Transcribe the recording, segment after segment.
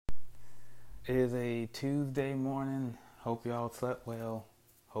is a Tuesday morning. Hope y'all slept well.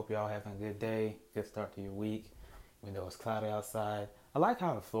 Hope y'all having a good day, good start to your week. Even though it's cloudy outside. I like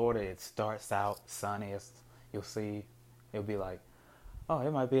how in Florida it starts out sunny. You'll see, it'll be like, oh,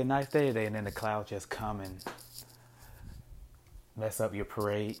 it might be a nice day today, and then the clouds just come and mess up your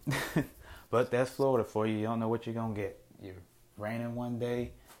parade. But that's Florida for you. You don't know what you're gonna get. You're raining one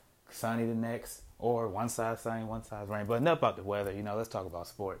day, sunny the next, or one side sunny, one side rain. But enough about the weather. Let's talk about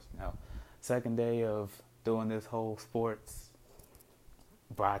sports. Second day of doing this whole sports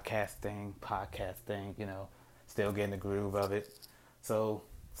broadcasting, podcasting. Still getting the groove of it. So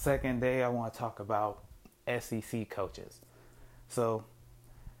second day, I want to talk about SEC coaches. So,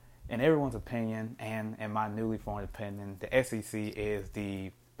 in everyone's opinion, and in my newly formed opinion, the SEC is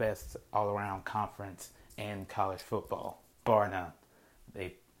the best all-around conference in college football, bar none.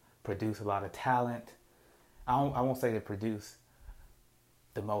 They produce a lot of talent. I won't say they produce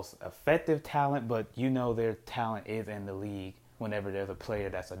the most effective talent, but their talent is in the league whenever there's a player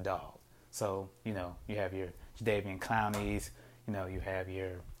that's a dog. So, you have your Jadeveon Clowneys, you have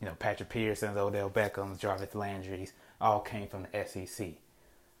your, Patrick Petersons, Odell Beckhams, Jarvis Landry's, all came from the SEC.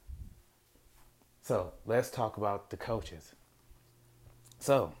 So, let's talk about the coaches.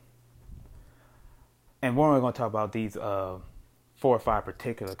 So, and we're only going to talk about these 4 or 5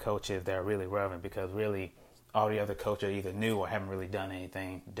 particular coaches that are really relevant, because really all the other coaches are either new or haven't really done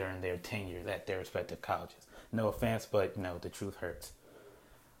anything during their tenure at their respective colleges. No offense, but the truth hurts.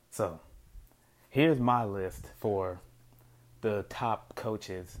 So, here's my list for the top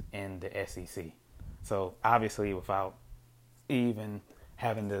coaches in the SEC. So, obviously, without even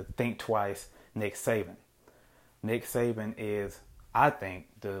having to think twice, Nick Saban. Nick Saban is, I think,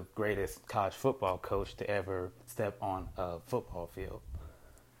 the greatest college football coach to ever step on a football field.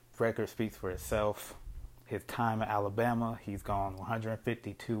 Record speaks for itself. His time at Alabama, he's gone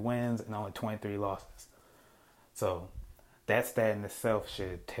 152 wins and only 23 losses. So that stat in itself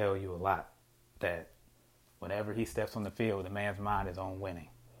should tell you a lot, that whenever he steps on the field, the man's mind is on winning.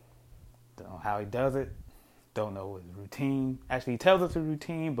 Don't know how he does it. Don't know his routine. Actually, he tells us a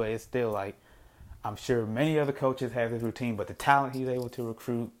routine, but it's still like, I'm sure many other coaches have his routine, but the talent he's able to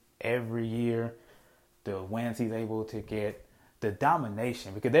recruit every year, the wins he's able to get, the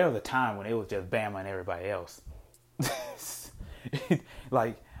domination, because there was a time when it was just Bama and everybody else.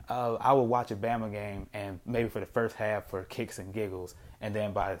 I would watch a Bama game, and maybe for the first half for kicks and giggles, and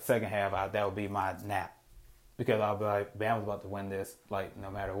then by the second half, that would be my nap, because I'll be like, Bama's about to win this, no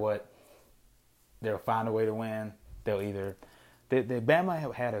matter what. They'll find a way to win. They'll either... The Bama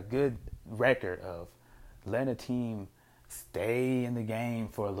have had a good record of letting a team stay in the game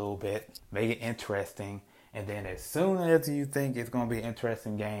for a little bit, make it interesting, and then as soon as you think it's going to be an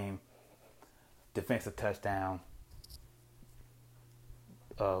interesting game, defensive touchdown,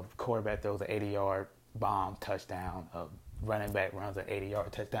 quarterback throws an 80-yard bomb touchdown, running back runs an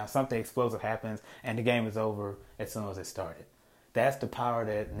 80-yard touchdown, something explosive happens, and the game is over as soon as it started. That's the power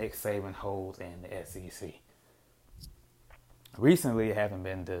that Nick Saban holds in the SEC. Recently, it hasn't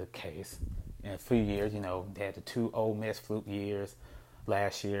been the case. In a few years, they had the 2 Ole Miss fluke years.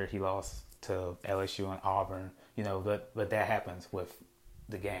 Last year, he lost to LSU and Auburn, but that happens with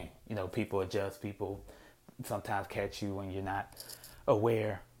the game. People adjust, people sometimes catch you when you're not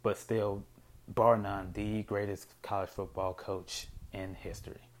aware, but still, bar none, the greatest college football coach in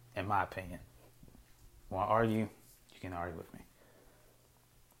history, in my opinion. Want to argue? You can argue with me.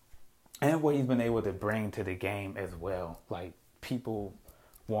 And what he's been able to bring to the game as well, like people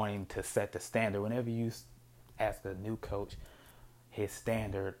wanting to set the standard. Whenever you ask a new coach his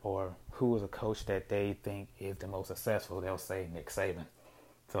standard or who is a coach that they think is the most successful, they'll say Nick Saban.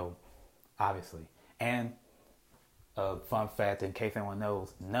 So, obviously. And a fun fact, in case anyone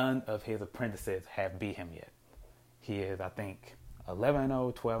knows, none of his apprentices have beat him yet. He is, I think,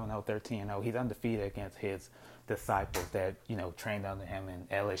 11-0, 12-0, 13-0. He's undefeated against his disciples that, trained under him in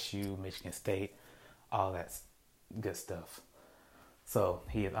LSU, Michigan State, all that good stuff. So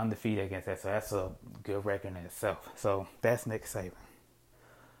he is undefeated against that. So that's a good record in itself. So that's Nick Saban.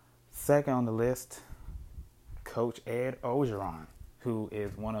 Second on the list, Coach Ed Orgeron, who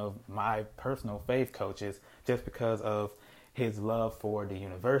is one of my personal fave coaches just because of his love for the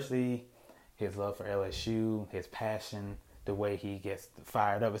university, his love for LSU, his passion, the way he gets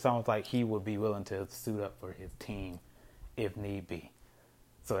fired up. It's almost like he would be willing to suit up for his team if need be.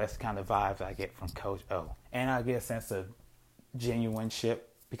 So that's the kind of vibes I get from Coach O. And I get a sense of genuineship,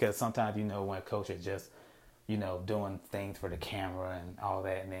 because sometimes when a coach is just doing things for the camera and all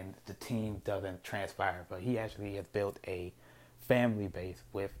that, and then the team doesn't transpire, but he actually has built a family base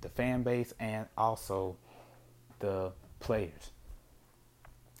with the fan base and also the players.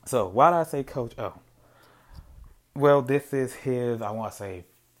 So why did I say Coach O? Well, this is his, I want to say,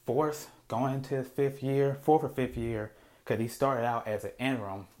 going into his fourth or fifth year, because he started out as an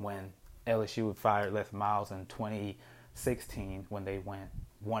interim when LSU fired Les Miles in 2016 when they went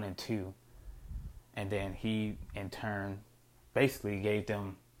 1-2, and then he in turn basically gave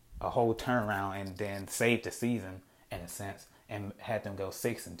them a whole turnaround and then saved the season in a sense and had them go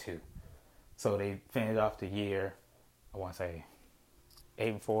 6-2. So they finished off the year, I want to say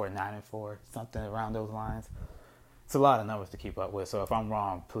 8-4, 9-4, something around those lines. It's a lot of numbers to keep up with. So if I'm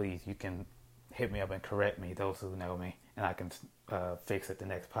wrong, please, you can hit me up and correct me, those who know me, and I can fix it the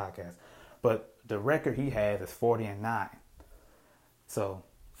next podcast. But the record he has is 40-9. So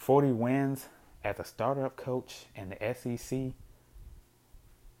 40 wins as a startup coach in the SEC.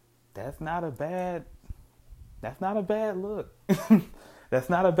 That's not a bad look. That's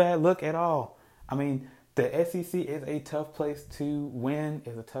not a bad look at all. I mean, the SEC is a tough place to win,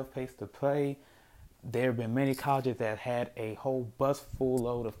 is a tough place to play. There have been many colleges that had a whole bus full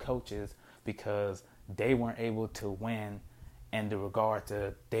load of coaches because they weren't able to win in the regard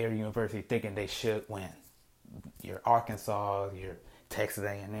to their university thinking they should win. Your Arkansas, your Texas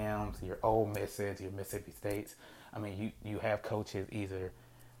A&Ms, your Ole Misses, your Mississippi States. I mean, you have coaches either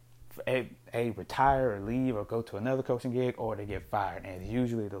retire or leave or go to another coaching gig, or they get fired, and it's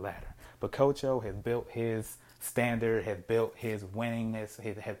usually the latter. But Coach O has built his standard, has built his winningness,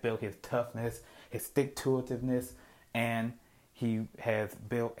 has built his toughness, his stick-to-itiveness, and he has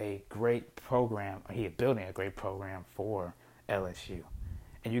built a great program. He is building a great program for LSU.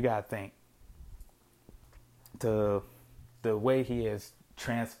 And you got to think, the way he has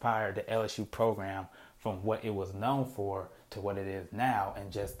transpired the LSU program from what it was known for to what it is now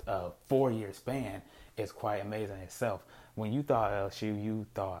in just a 4-year span is quite amazing itself. When you thought LSU, you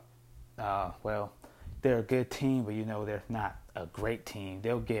thought, well, they're a good team, but they're not a great team.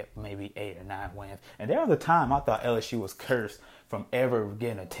 They'll get maybe 8 or 9 wins. And there was a time I thought LSU was cursed from ever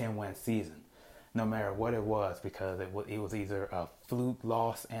getting a 10-win season, no matter what it was, because it was either a fluke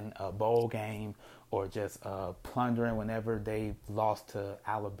loss in a bowl game or just plundering whenever they lost to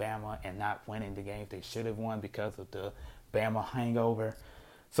Alabama and not winning the games they should have won because of the Bama hangover.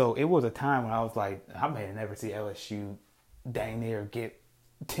 So it was a time when I was like, I may never see LSU dang near get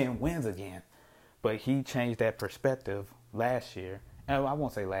 10 wins again. But he changed that perspective last year. And I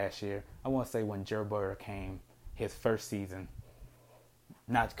won't say last year. I want to say when Joe Burrow came his first season.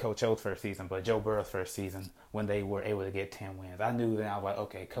 Not Coach O's first season, but Joe Burrow's first season when they were able to get 10 wins. I knew then I was like,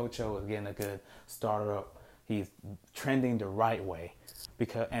 okay, Coach O is getting a good starter up. He's trending the right way.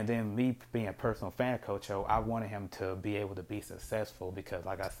 And then me being a personal fan of Coach O, I wanted him to be able to be successful because,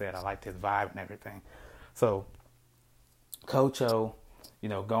 like I said, I liked his vibe and everything. So Coach O,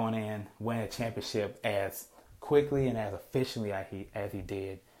 going in, winning a championship as quickly and as efficiently as he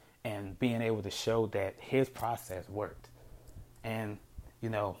did, and being able to show that his process worked. And,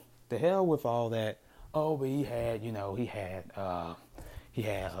 the hell with all that, oh, but he had a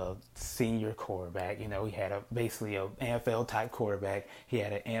senior quarterback, he had basically an NFL type quarterback. He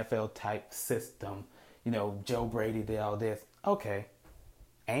had an NFL type system. Joe Brady did all this. Okay.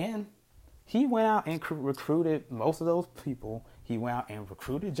 And he went out and recruited most of those people. He went out and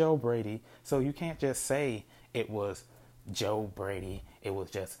recruited Joe Brady. So you can't just say it was Joe Brady. It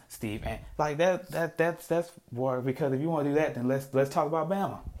was just Steve. And like that's war. Because if you want to do that, then let's talk about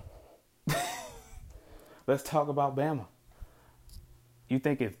Bama. Let's talk about Bama. You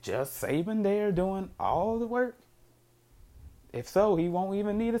think it's just Saban there doing all the work? If so, he won't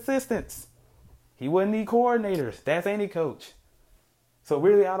even need assistants. He wouldn't need coordinators. That's any coach. So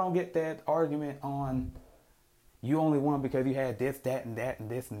really, I don't get that argument on you only won because you had this, that, and that, and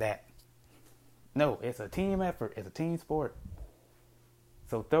this, and that. No, it's a team effort. It's a team sport.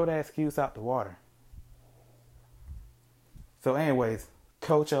 So throw that excuse out the water. So anyways,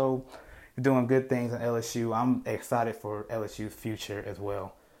 Coach O is doing good things in LSU. I'm excited for LSU's future as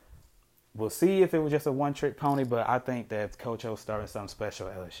well. We'll see if it was just a one-trick pony, but I think that Coach O started something special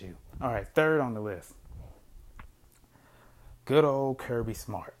at LSU. All right, third on the list. Good old Kirby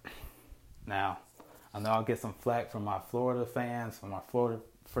Smart. Now, I know I'll get some flack from my Florida fans, from my Florida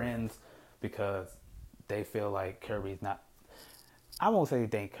friends, because they feel like Kirby's not... I won't say they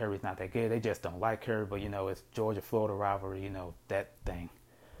think Kirby's not that good. They just don't like Kirby, but, it's Georgia-Florida rivalry, that thing.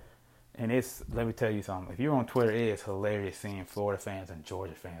 And let me tell you something. If you're on Twitter, it is hilarious seeing Florida fans and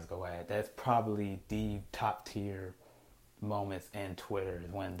Georgia fans go at it. That's probably the top tier moments in Twitter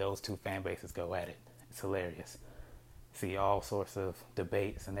is when those two fan bases go at it. It's hilarious. See all sorts of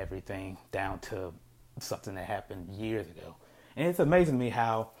debates and everything down to something that happened years ago. And it's amazing to me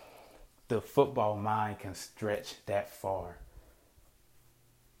how the football mind can stretch that far.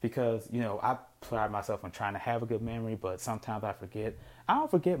 because, I pride myself on trying to have a good memory, but sometimes I forget. I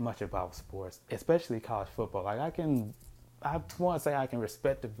don't forget much about sports, especially college football. Like I want to say I can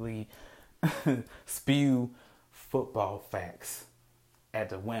respectively spew football facts at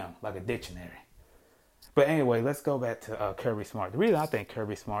the whim, like a dictionary. But anyway, let's go back to Kirby Smart. The reason I think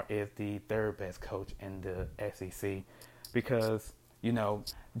Kirby Smart is the third best coach in the SEC, because,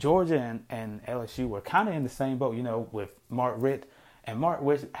 Georgia and LSU were kind of in the same boat, with Mark Richt. And Mark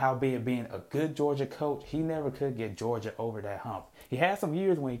Richt, howbeit being a good Georgia coach, he never could get Georgia over that hump. He had some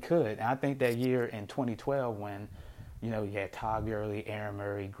years when he could. And I think that year in 2012 when, you had Todd Gurley, Aaron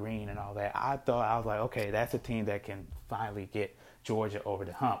Murray, Green, and all that, I was like, okay, that's a team that can finally get Georgia over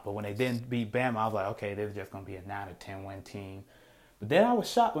the hump. But when they didn't beat Bama, I was like, okay, this is just going to be a 9 or 10 win team. But then I was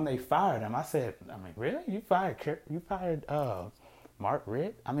shocked when they fired him. I said, really? You fired Mark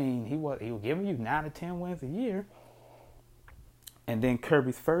Richt? He was giving you 9 or 10 wins a year. And then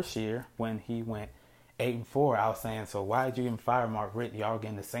Kirby's first year, when he went 8-4, I was saying, so why did you even fire Mark Richt? Y'all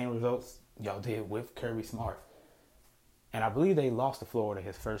getting the same results y'all did with Kirby Smart. And I believe they lost to Florida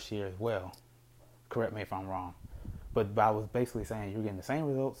his first year as well. Correct me if I'm wrong. But I was basically saying you're getting the same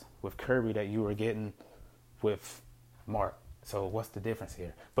results with Kirby that you were getting with Mark. So what's the difference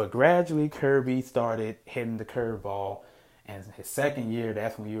here? But gradually Kirby started hitting the curveball. And his second year,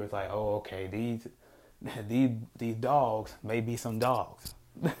 that's when you was like, oh, okay, these dogs may be some dogs.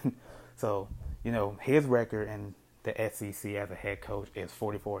 So, his record in the SEC as a head coach is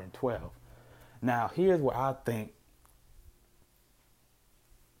 44-12. Now, here's where I think,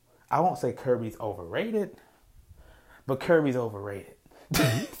 I won't say Kirby's overrated, but Kirby's overrated.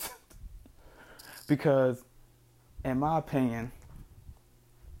 Because, in my opinion,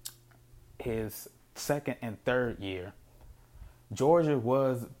 his second and third year, Georgia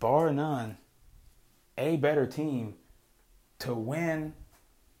was, bar none, a better team to win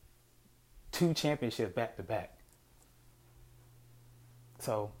 2 championships back to back.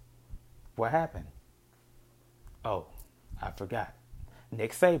 So, what happened? Oh, I forgot.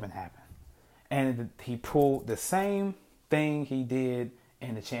 Nick Saban happened. And he pulled the same thing he did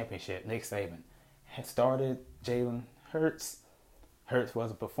in the championship. Nick Saban had started Jalen Hurts. Hurts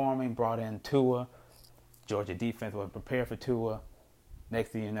wasn't performing, brought in Tua. Georgia defense wasn't prepared for Tua. Next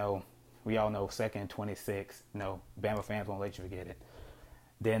thing you know, we all know 2nd and 26. Bama fans won't let you forget it.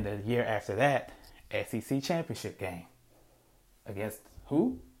 Then the year after that, SEC championship game. Against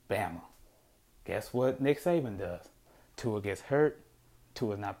who? Bama. Guess what Nick Saban does? Tua gets hurt.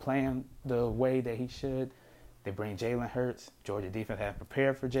 Tua's not playing the way that he should. They bring Jalen Hurts. Georgia defense has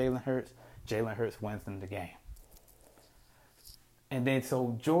prepared for Jalen Hurts. Jalen Hurts wins them the game. And then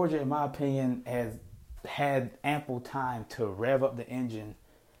so Georgia, in my opinion, has had ample time to rev up the engine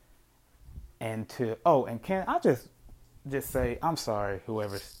and to, and can I just say, I'm sorry, who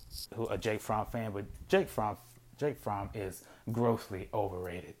a Jake Fromm fan, but Jake Fromm is grossly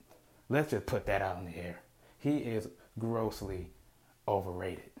overrated. Let's just put that out in the air. He is grossly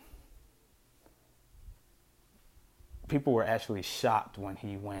overrated. People were actually shocked when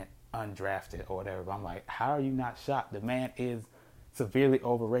he went undrafted or whatever. But I'm like, how are you not shocked? The man is severely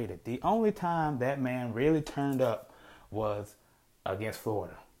overrated. The only time that man really turned up was against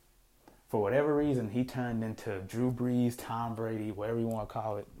Florida. For whatever reason, he turned into Drew Brees, Tom Brady, whatever you want to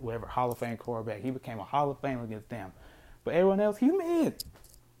call it, whatever, Hall of Fame quarterback. He became a Hall of Famer against them. But everyone else, he's mid.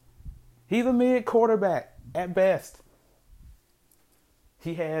 He's a mid quarterback at best.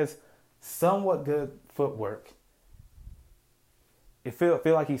 He has somewhat good footwork. It feel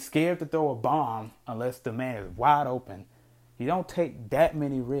like he's scared to throw a bomb unless the man is wide open. He don't take that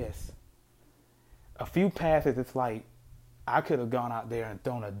many risks. A few passes, it's like I could have gone out there and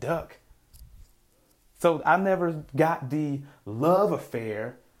thrown a duck. So I never got the love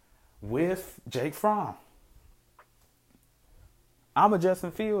affair with Jake Fromm. I'm a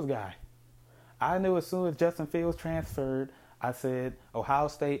Justin Fields guy. I knew as soon as Justin Fields transferred, I said Ohio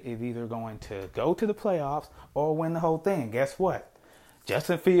State is either going to go to the playoffs or win the whole thing. Guess what?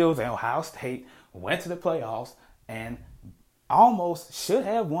 Justin Fields and Ohio State went to the playoffs and almost should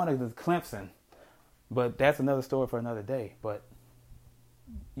have won against Clemson. But that's another story for another day. But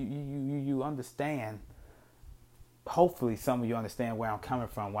you understand. Hopefully some of you understand where I'm coming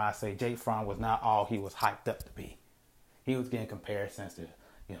from when I say Jake Fromm was not all he was hyped up to be. He was getting comparisons to,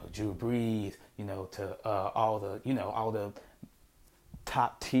 Drew Brees, to all the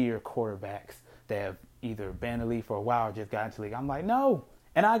top tier quarterbacks that have either been in the league for a while or just got into the league. I'm like, no.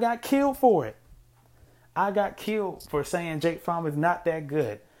 And I got killed for it. I got killed for saying Jake Fromm is not that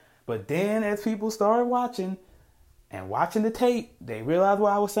good. But then as people started watching the tape, they realized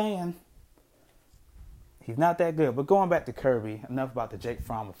what I was saying. He's not that good. But going back to Kirby, enough about the Jake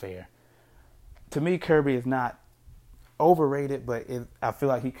Fromm affair. To me, Kirby is not overrated, but I feel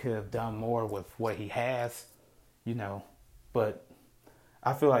like he could have done more with what he has, But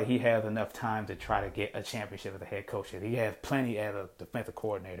I feel like he has enough time to try to get a championship as a head coach. He has plenty as a defensive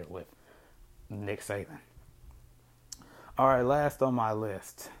coordinator with Nick Saban. All right, last on my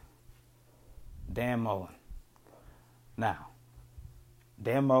list, Dan Mullen. Now,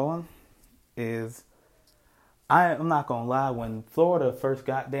 Dan Mullen is, I'm not going to lie, when Florida first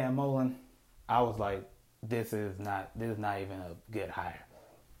got Dan Mullen, I was like, this is not even a good hire.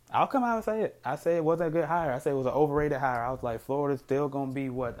 I'll come out and say it. I say it wasn't a good hire. I say it was an overrated hire. I was like, Florida's still going to be,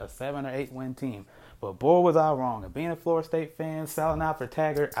 a 7 or 8 win team. But boy, was I wrong. And being a Florida State fan, selling out for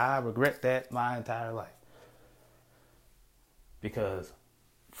Taggart, I regret that my entire life. Because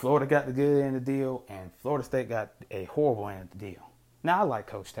Florida got the good end of the deal, and Florida State got a horrible end of the deal. Now, I like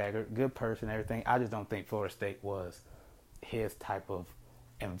Coach Taggart, good person, everything. I just don't think Florida State was his type of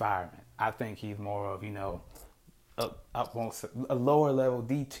environment. I think he's more of, a lower level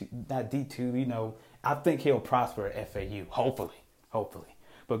D2, not D2, I think he'll prosper at FAU, hopefully.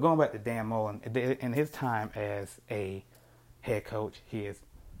 But going back to Dan Mullen, in his time as a head coach, he is,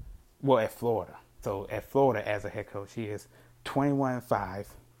 at Florida. So at Florida as a head coach, he is 21-5.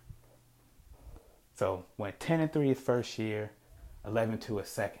 So went 10-3 his first year, 11-2 his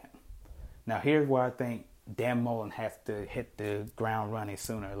second. Now here's where I think Dan Mullen has to hit the ground running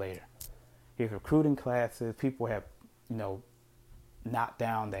sooner or later. His recruiting classes, people have, knocked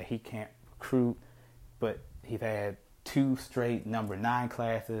down that he can't recruit, but he's had 2 straight number 9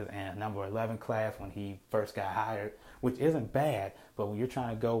 classes and a number 11 class when he first got hired, which isn't bad, but when you're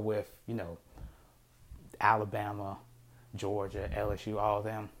trying to go with, Alabama, Georgia, LSU, all of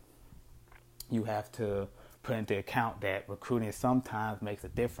them, you have to put into account that recruiting sometimes makes a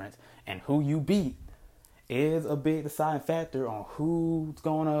difference, and who you beat is a big deciding factor on who's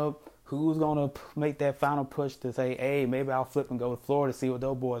gonna make that final push to say, hey, maybe I'll flip and go to Florida, see what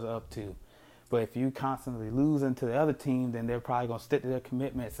those boys are up to. But if you constantly losing to the other team, then they're probably going to stick to their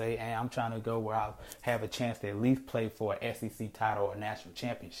commitment, say, hey, I'm trying to go where I'll have a chance to at least play for an SEC title or a national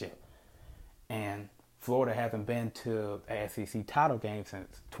championship. And Florida hasn't been to an SEC title game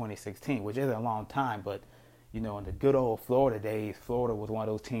since 2016, which isn't a long time, but in the good old Florida days, Florida was one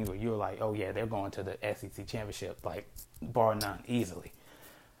of those teams where you were like, oh yeah, they're going to the SEC championship, like bar none, easily.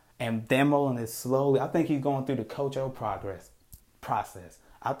 And Dan Mullen is I think he's going through the Coach O process.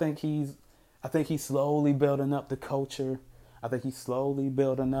 I think he's slowly building up the culture. I think he's slowly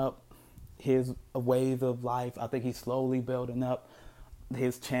building up his ways of life. I think he's slowly building up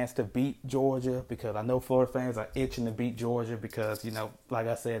his chance to beat Georgia, because I know Florida fans are itching to beat Georgia because, like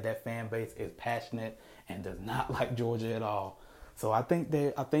I said, that fan base is passionate and does not like Georgia at all. So I think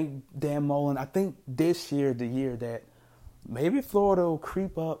Dan Mullen, I think this year, the year that maybe Florida will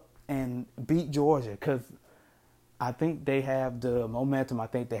creep up and beat Georgia, because I think they have the momentum. I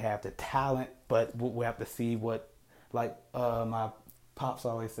think they have the talent, but we'll have to see what, like my pops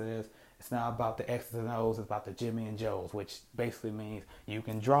always says, it's not about the X's and O's, it's about the Jimmy and Joes, which basically means you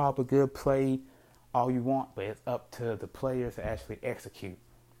can draw up a good play all you want, but it's up to the players to actually execute.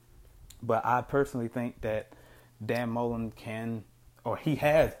 But I personally think that Dan Mullen he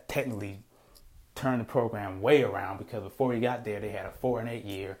has technically turned the program way around, because before he got there, they had a 4-8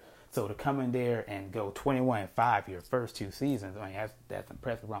 year. So to come in there and go 21-5 your first 2 seasons, that's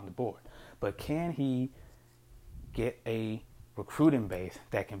impressive around the board. But can he get a recruiting base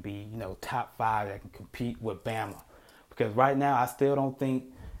that can be, top 5, that can compete with Bama? Because right now, I still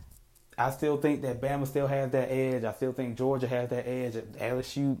think that Bama still has that edge. I still think Georgia has that edge.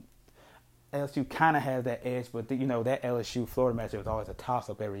 LSU kind of has that edge, but that LSU Florida matchup is always a toss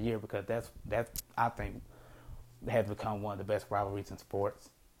up every year, because that's I think has become one of the best rivalries in sports,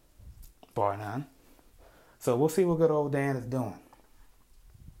 bar none. So we'll see what good old Dan is doing.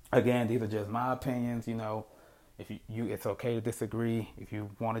 Again, these are just my opinions. If you it's okay to disagree. If you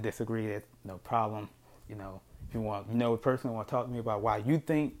want to disagree, that's no problem. If you want, personally want to talk to me about why you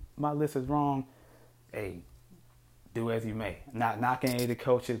think my list is wrong, hey, do as you may. Not knocking any of the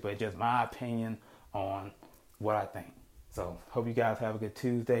coaches, but just my opinion on what I think. So hope you guys have a good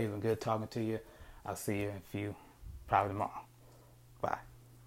Tuesday. It was good talking to you. I'll see you in a few, probably tomorrow. Bye.